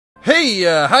Hey,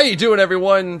 how you doing,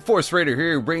 everyone? Force Raider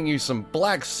here, bringing you some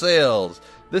Black Sails.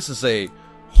 This is a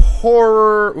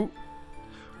horror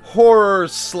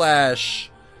slash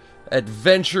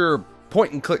adventure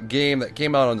point-and-click game that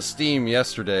came out on Steam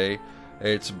yesterday.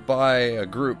 It's by a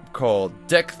group called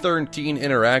Deck 13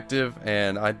 Interactive,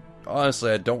 and I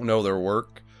don't know their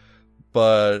work.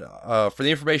 But for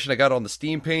the information I got on the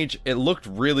Steam page, it looked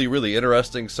really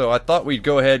interesting, so I thought we'd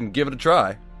go ahead and give it a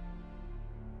try.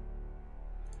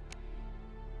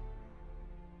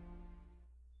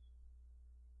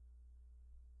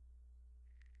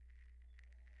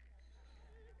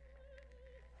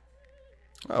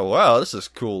 Oh wow, this is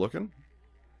cool looking.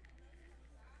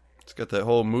 It's got that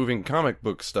whole moving comic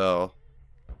book style.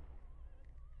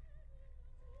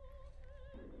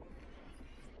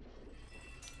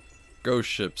 Ghost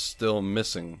ship still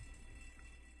missing.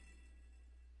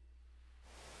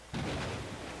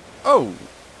 Oh!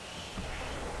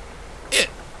 It!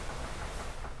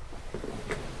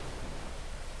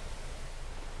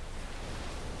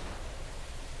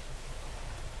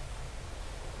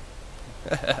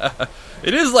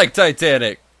 It is like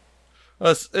Titanic. I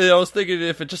was thinking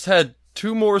if it just had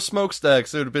 2 more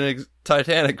smokestacks, it would have been a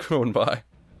Titanic going by.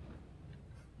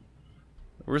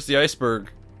 Where's the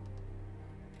iceberg?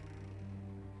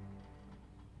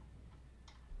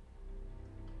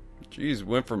 Jeez,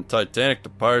 went from Titanic to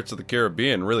Pirates of the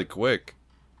Caribbean really quick.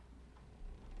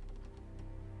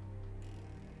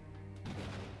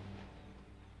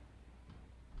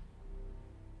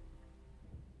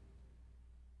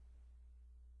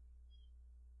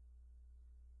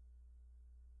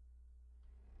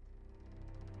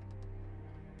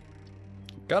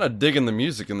 Kinda digging the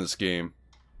music in this game.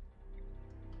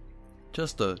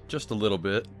 Just a little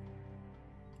bit.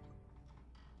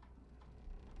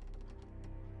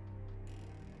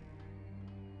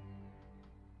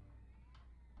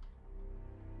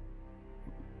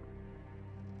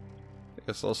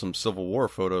 I saw some Civil War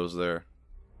photos there.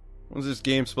 When's this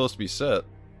game supposed to be set?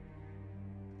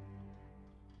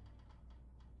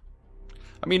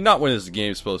 I mean, not when is the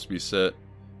game supposed to be set.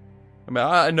 I mean,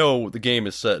 I know the game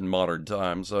is set in modern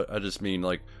times. I just mean,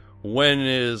 like, when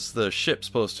is the ship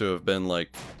supposed to have been,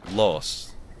 like,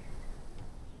 lost?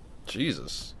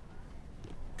 Jesus.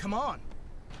 Come on.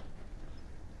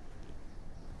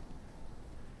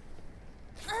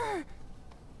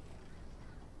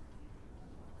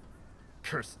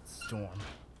 Cursed storm.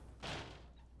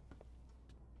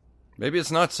 Maybe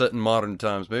it's not set in modern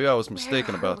times. Maybe I was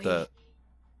mistaken about that.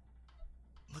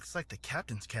 Looks like the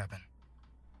captain's cabin.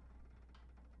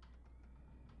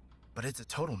 But it's a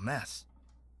total mess.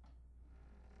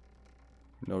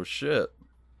 No shit.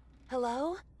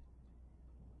 Hello?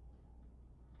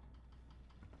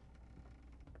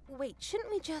 Wait,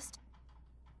 shouldn't we just...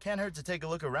 Can't hurt to take a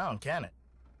look around, can it?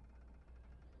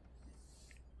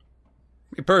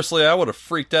 Me personally, I would have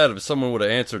freaked out if someone would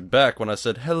have answered back when I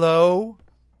said, hello?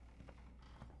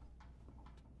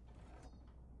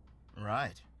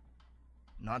 Right.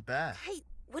 Not bad. Hey,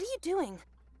 what are you doing?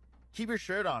 Keep your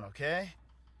shirt on, okay?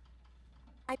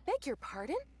 I beg your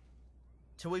pardon?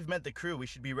 Till we've met the crew, we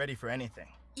should be ready for anything.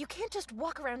 You can't just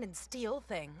walk around and steal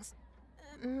things.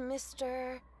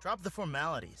 Mr... Drop the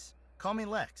formalities. Call me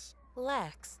Lex.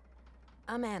 Lex.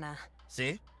 I'm Anna.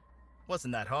 See?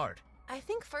 Wasn't that hard. I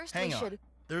think first Hang we on. should...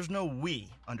 There's no we,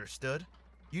 understood?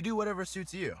 You do whatever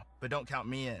suits you, but don't count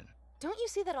me in. Don't you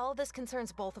see that all of this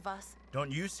concerns both of us?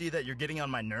 Don't you see that you're getting on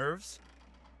my nerves?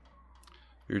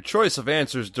 Your choice of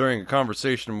answers during a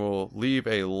conversation will leave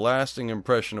a lasting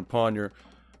impression upon your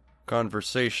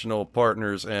conversational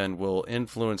partners and will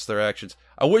influence their actions.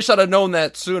 I wish I'd have known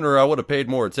that sooner. I would have paid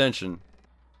more attention.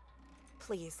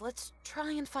 Please, let's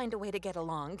try and find a way to get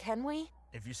along, can we?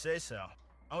 If you say so.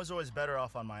 I was always better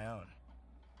off on my own.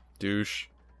 Douche.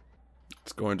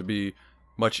 It's going to be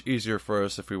much easier for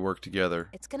us if we work together.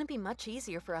 It's gonna be much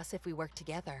easier for us if we work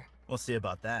together. We'll see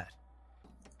about that.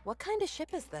 What kind of ship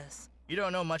is this? You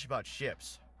don't know much about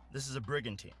ships. This is a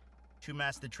brigantine.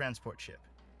 2-masted transport ship.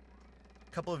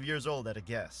 Couple of years old at a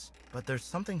guess. But there's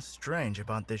something strange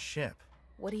about this ship.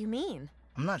 What do you mean?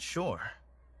 I'm not sure.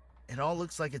 It all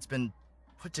looks like it's been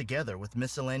put together with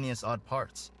miscellaneous odd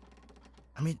parts.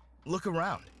 I mean, look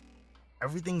around.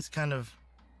 Everything's kind of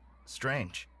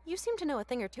strange. You seem to know a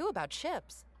thing or two about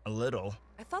ships. A little.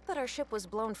 I thought that our ship was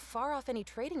blown far off any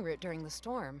trading route during the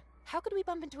storm. How could we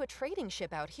bump into a trading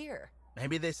ship out here?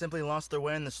 Maybe they simply lost their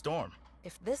way in the storm.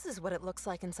 If this is what it looks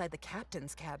like inside the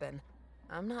captain's cabin,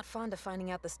 I'm not fond of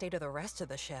finding out the state of the rest of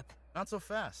the ship. Not so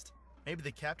fast. Maybe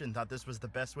the captain thought this was the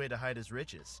best way to hide his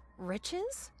riches.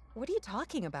 Riches? What are you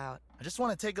talking about? I just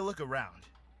want to take a look around.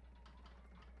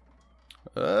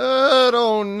 I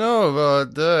don't know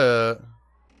about that.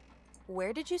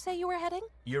 Where did you say you were heading?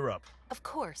 Europe. Of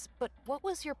course, but what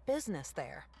was your business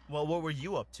there? Well, what were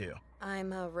you up to?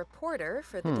 I'm a reporter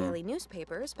for the daily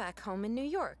newspapers back home in New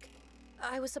York.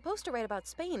 I was supposed to write about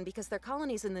Spain because their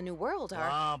colonies in the New World are...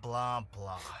 Blah, blah,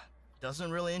 blah.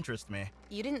 Doesn't really interest me.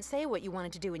 You didn't say what you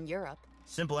wanted to do in Europe.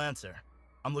 Simple answer.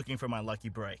 I'm looking for my lucky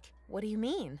break. What do you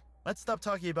mean? Let's stop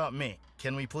talking about me.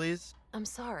 Can we please? I'm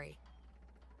sorry.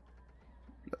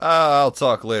 I'll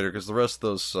talk later, because the rest of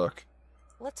those suck.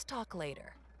 Let's talk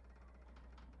later.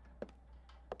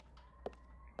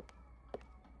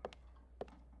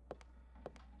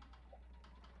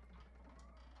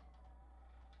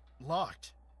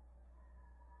 Locked.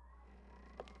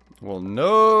 Well,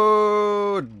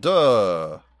 no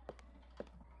duh.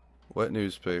 What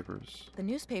newspapers? The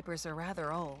newspapers are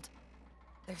rather old.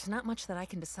 There's not much that I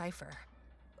can decipher.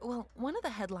 Well, one of the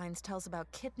headlines tells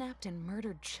about kidnapped and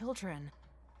murdered children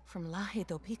from Laje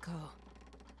do Pico.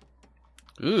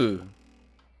 Ooh.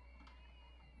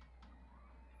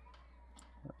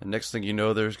 And next thing you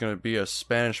know, there's going to be a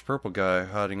Spanish purple guy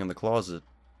hiding in the closet.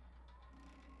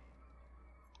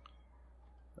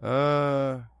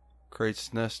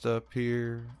 Crate's nest up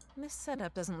here. This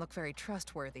setup doesn't look very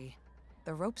trustworthy.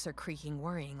 The ropes are creaking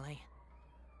worryingly.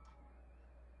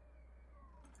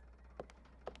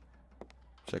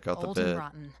 Check out Old the bed. and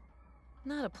rotten.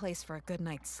 Not a place for a good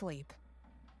night's sleep.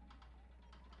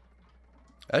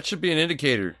 That should be an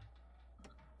indicator.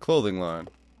 Clothing line.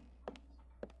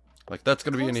 Like that's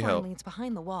gonna be any Clothesline help. leads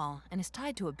behind the wall and is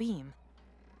tied to a beam.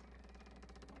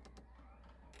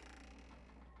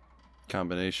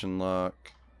 Combination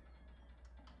lock.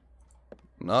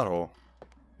 Knothole.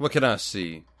 What can I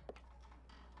see?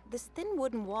 This thin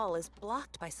wooden wall is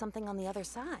blocked by something on the other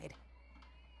side.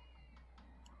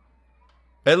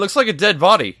 It looks like a dead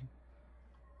body.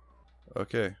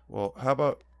 Okay, well, how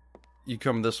about you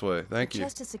come this way? Thank The you.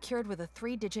 chest is secured with a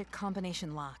 3-digit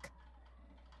combination lock.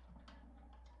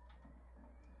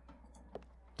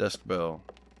 Desk bell.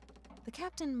 The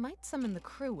captain might summon the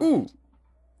crew with Ooh! it.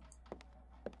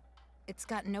 It's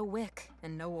got no wick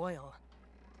and no oil.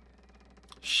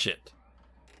 Shit.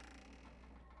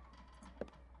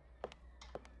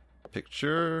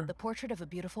 Picture. The portrait of a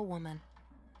beautiful woman.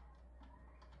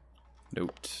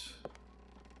 Note.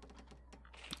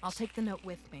 I'll take the note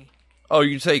with me. Oh,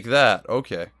 you take that.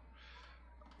 Okay.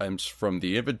 Items from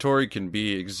the inventory can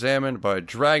be examined by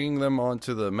dragging them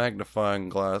onto the magnifying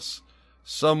glass.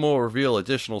 Some will reveal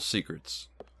additional secrets.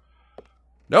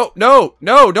 No, no,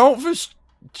 no, don't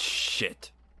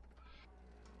shit.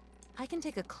 I can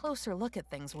take a closer look at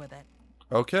things with it.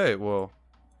 Okay, well.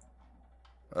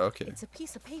 Okay. It's a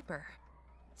piece of paper.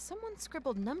 Someone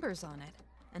scribbled numbers on it,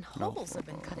 and No. holes have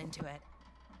been cut into it.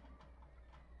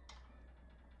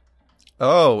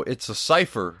 Oh, it's a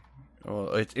cipher. Well,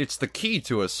 it's the key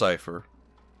to a cipher.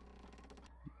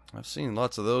 I've seen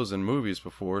lots of those in movies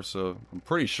before, so I'm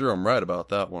pretty sure I'm right about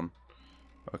that one.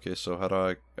 Okay, so how do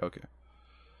I... Okay.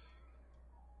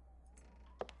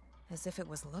 As if it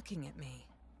was looking at me.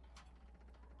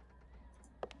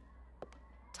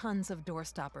 Tons of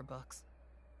doorstopper books.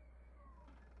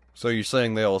 So you're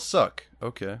saying they all suck?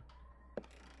 Okay.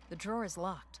 The drawer is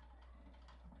locked.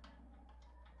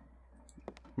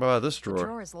 This The drawer.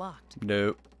 drawer is locked.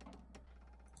 Nope.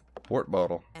 Port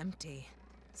bottle. Empty.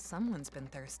 Someone's been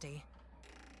thirsty.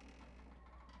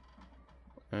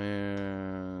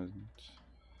 And...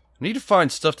 I need to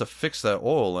find stuff to fix that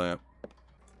oil lamp.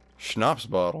 Schnapps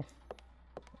bottle.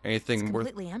 It's Anything worth...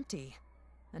 completely empty.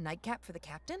 A nightcap for the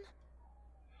captain?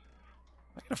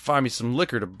 I gotta find me some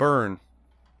liquor to burn.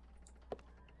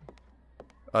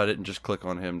 I didn't just click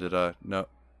on him, did I? No.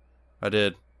 I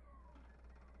did.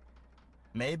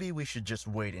 Maybe we should just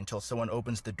wait until someone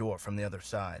opens the door from the other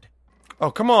side.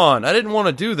 Oh, come on. I didn't want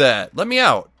to do that. Let me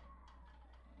out.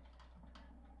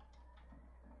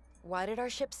 Why did our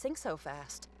ship sink so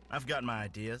fast? I've got my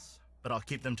ideas, but I'll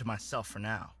keep them to myself for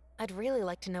now. I'd really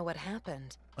like to know what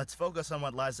happened. Let's focus on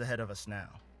what lies ahead of us now.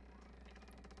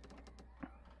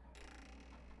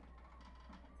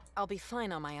 I'll be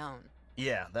fine on my own.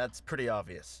 Yeah, that's pretty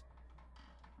obvious.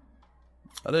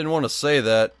 I didn't want to say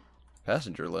that.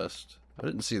 Passenger list. I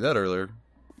didn't see that earlier.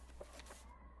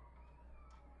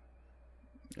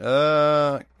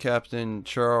 Captain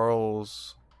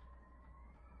Charles.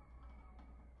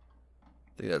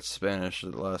 I think that's Spanish. The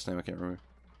last name I can't remember.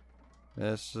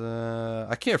 That's,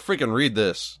 I can't freaking read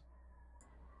this.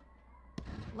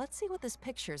 Let's see what this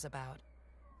picture's about.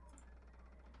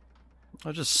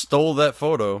 I just stole that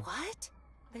photo. What?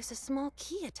 There's a small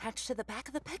key attached to the back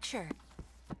of the picture.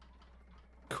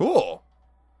 Cool.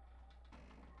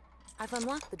 I've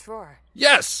unlocked the drawer.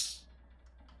 Yes!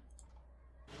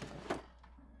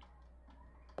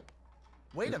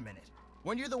 Wait a minute.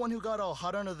 Weren't you the one who got all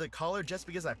hot under the collar just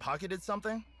because I pocketed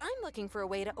something? I'm looking for a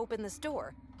way to open this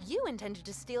door. You intended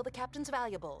to steal the captain's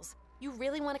valuables. You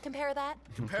really want to compare that?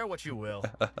 Compare what you will.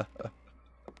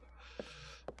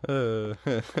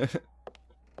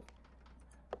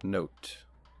 Note.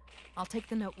 I'll take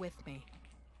the note with me.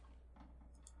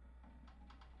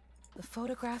 The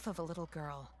photograph of a little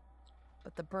girl,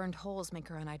 but the burned holes make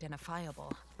her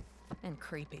unidentifiable and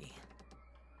creepy.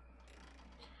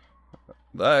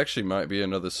 That actually might be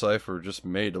another cipher just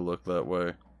made to look that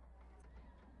way.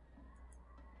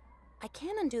 I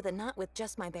can't undo the knot with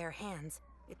just my bare hands.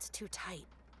 It's too tight.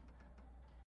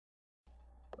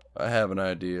 I have an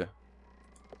idea.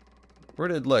 Where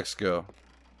did Lex go?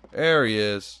 There he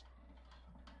is.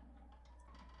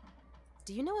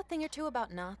 Do you know a thing or two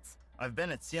about knots? I've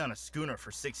been at sea on a schooner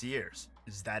for 6 years.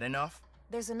 Is that enough?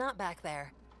 There's a knot back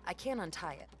there. I can't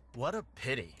untie it. What a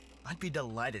pity. I'd be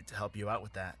delighted to help you out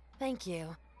with that. Thank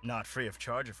you. Not free of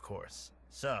charge, of course.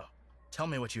 So, tell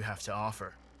me what you have to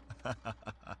offer.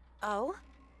 Oh?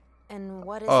 And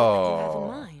what is it that you have in Oh.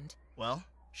 mind? Well,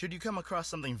 should you come across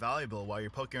something valuable while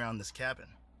you're poking around this cabin,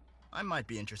 I might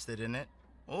be interested in it.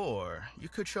 Or, you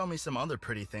could show me some other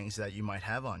pretty things that you might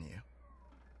have on you.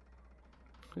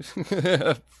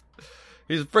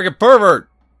 He's a freaking pervert!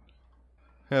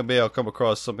 Maybe I'll come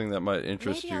across something that might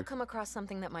interest Maybe you. I'll come across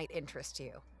something that might interest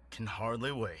you. Can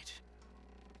hardly wait.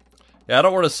 Yeah, I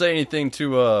don't want to say anything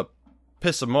to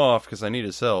piss him off because I need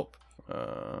his help.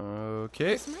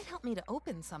 Okay. This might help me to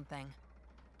open something.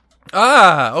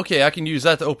 Ah, okay, I can use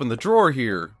that to open the drawer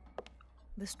here.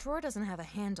 This drawer doesn't have a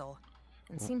handle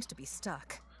and seems to be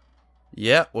stuck.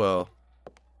 Yeah, well.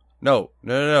 No.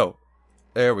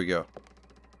 There we go.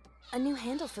 A new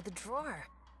handle for the drawer.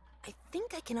 I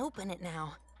think I can open it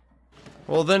now.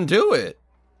 Well, then do it.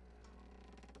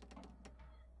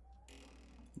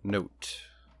 Note.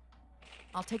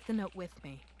 I'll take the note with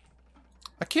me.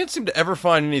 I can't seem to ever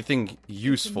find anything It's a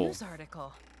useful. news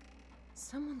article.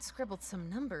 Someone scribbled some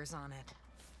numbers on it.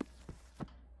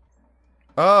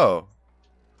 Oh.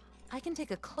 I can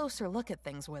take a closer look at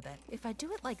things with it. If I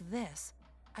do it like this,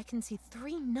 I can see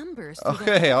 3 numbers through the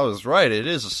Okay, I was right. It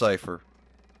is a cipher.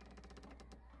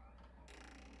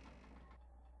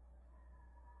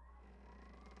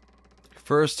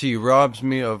 First, he robs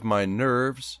me of my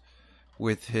nerves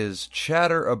with his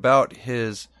chatter about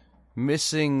his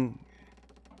missing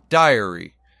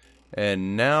diary.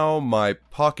 And now my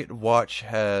pocket watch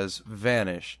has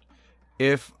vanished.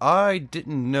 If I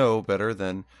didn't know better,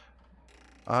 then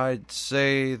I'd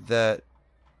say that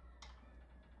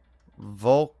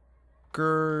Volkert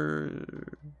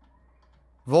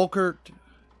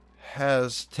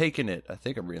has taken it. I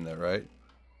think I'm reading that right.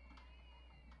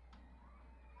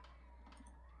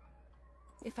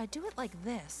 If I do it like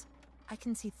this, I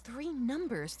can see 3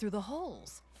 numbers through the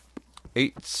holes.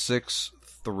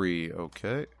 863.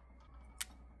 Okay.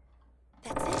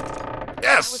 That's it.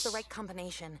 Yes! That was the right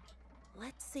combination.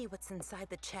 Let's see what's inside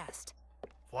the chest.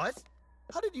 What?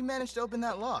 How did you manage to open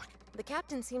that lock? The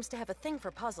captain seems to have a thing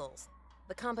for puzzles.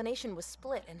 The combination was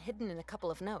split and hidden in a couple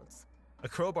of notes. A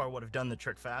crowbar would have done the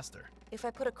trick faster. If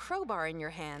I put a crowbar in your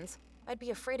hands, I'd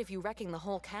be afraid of you wrecking the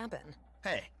whole cabin.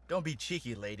 Hey, don't be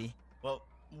cheeky, lady. Well,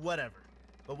 whatever.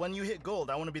 But when you hit gold,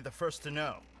 I want to be the first to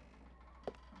know.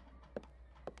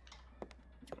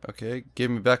 Okay,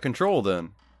 give me back control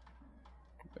then.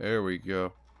 There we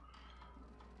go.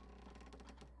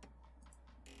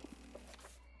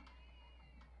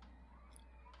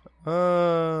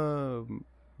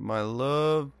 My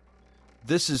love,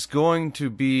 this is going to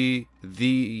be the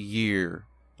year.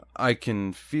 I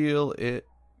can feel it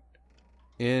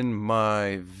in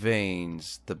my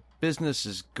veins. The business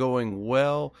is going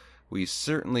well. We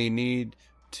certainly need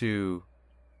to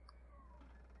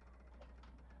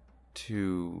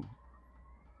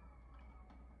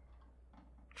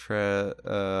traverse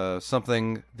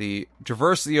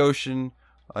the ocean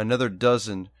another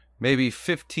dozen, maybe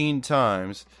 15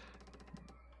 times.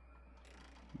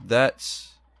 That's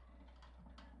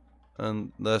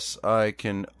unless I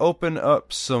can open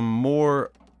up some more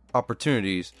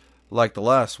opportunities like the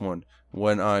last one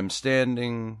when I'm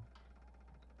standing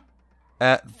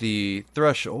at the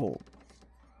threshold.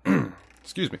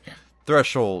 Excuse me.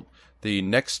 Threshold. The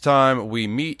next time we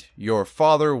meet, your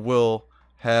father will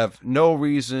have no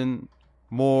reason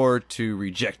more to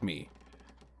reject me.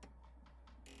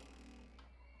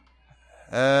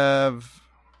 Have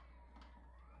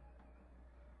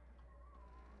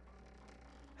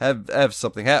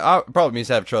something. Probably means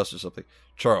have trust or something.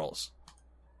 Charles.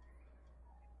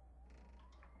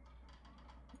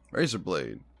 Razor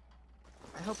blade.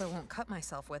 I hope I won't cut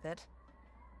myself with it.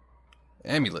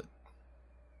 Amulet.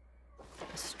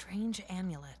 strange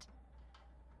amulet.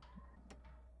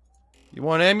 You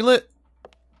want an amulet?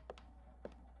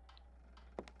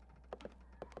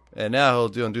 And now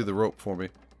he'll undo the rope for me.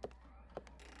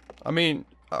 I mean,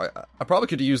 I probably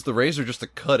could have used the razor just to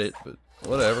cut it, but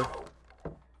whatever.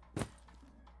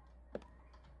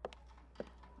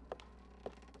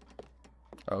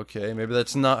 Okay, maybe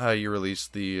that's not how you release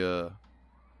the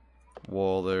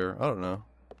wall there. I don't know.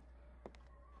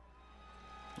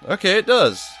 Okay, it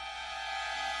does.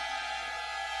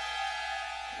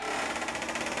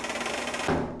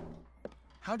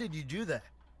 How did you do that?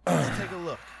 Let's take a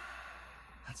look.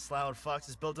 That Sloughed Fox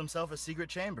has built himself a secret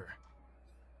chamber.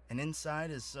 And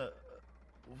inside is,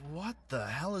 what the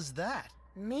hell is that?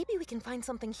 Maybe we can find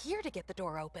something here to get the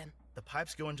door open. The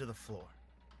pipes go into the floor.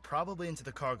 Probably into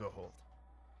the cargo hold.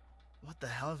 What the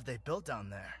hell have they built down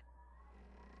there?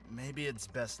 Maybe it's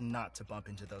best not to bump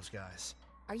into those guys.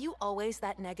 Are you always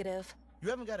that negative? You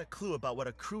haven't got a clue about what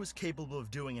a crew is capable of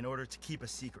doing in order to keep a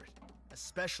secret.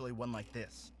 Especially one like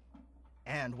this.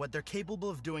 And what they're capable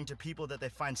of doing to people that they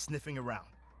find sniffing around.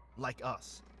 Like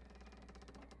us.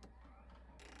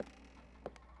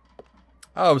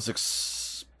 I was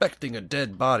expecting a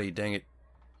dead body, dang it.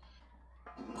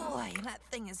 Boy, that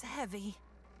thing is heavy.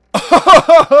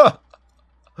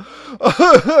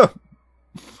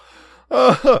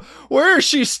 Where is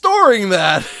she storing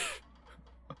that?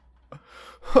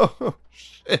 Oh,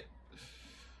 shit.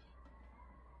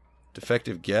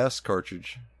 Defective gas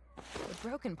cartridge. The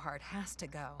broken part has to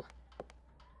go.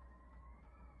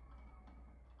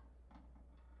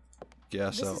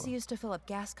 Gas This out. is used to fill up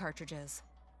gas cartridges.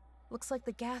 Looks like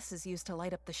the gas is used to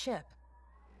light up the ship.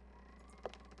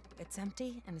 It's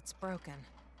empty and it's broken.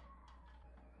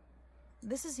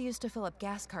 This is used to fill up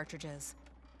gas cartridges.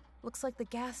 Looks like the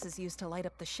gas is used to light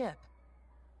up the ship.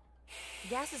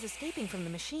 Gas is escaping from the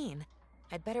machine.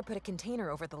 I'd better put a container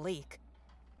over the leak.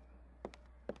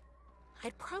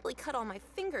 I'd probably cut all my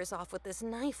fingers off with this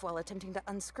knife while attempting to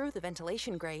unscrew the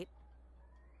ventilation grate.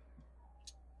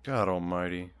 God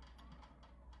almighty.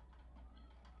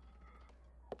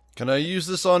 Can I use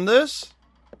this on this?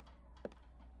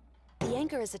 The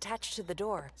anchor is attached to the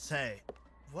door, Say,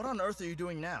 what on earth are you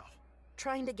doing now?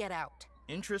 trying to get out.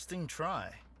 Interesting try.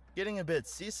 Getting a bit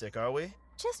seasick, are we?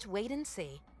 Just wait and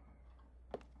see.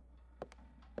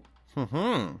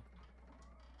 Hmm.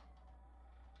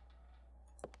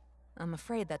 I'm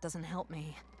afraid that doesn't help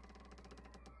me.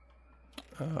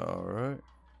 Alright.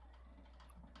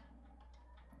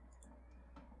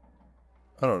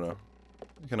 I don't know.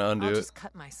 Can I undo I'll it? just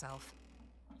cut myself.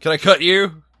 Can I cut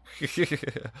you?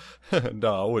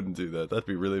 No, I wouldn't do that. That'd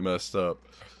be really messed up.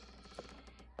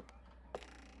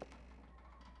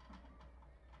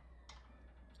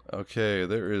 Okay,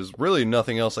 there is really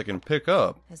nothing else I can pick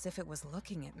up. As if it was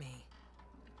looking at me.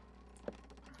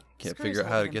 Can't Screws figure out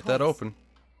hold how it to in get that place. open.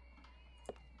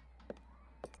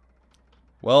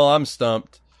 Well, I'm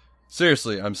stumped.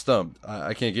 Seriously, I'm stumped.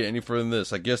 I can't get any further than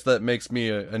this. I guess that makes me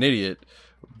an idiot.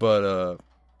 But,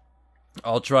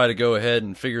 I'll try to go ahead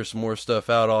and figure some more stuff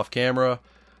out off camera.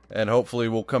 And hopefully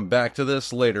we'll come back to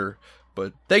this later.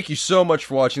 But thank you so much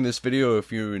for watching this video.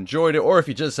 If you enjoyed it, or if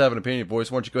you just have an opinion, boys,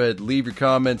 why don't you go ahead and leave your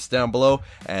comments down below.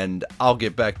 And I'll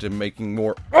get back to making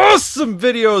more awesome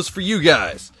videos for you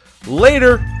guys.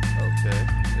 Later! Okay,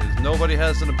 nobody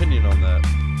has an opinion on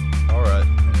that. Alright.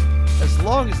 As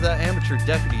long as that amateur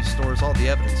deputy stores all the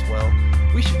evidence well,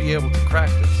 we should be able to crack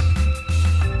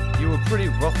this. You were pretty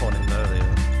rough on him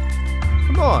earlier.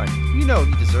 Come on, you know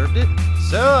he deserved it.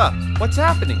 Sir, what's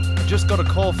happening? I just got a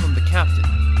call from the captain.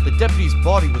 The deputy's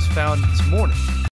body was found this morning.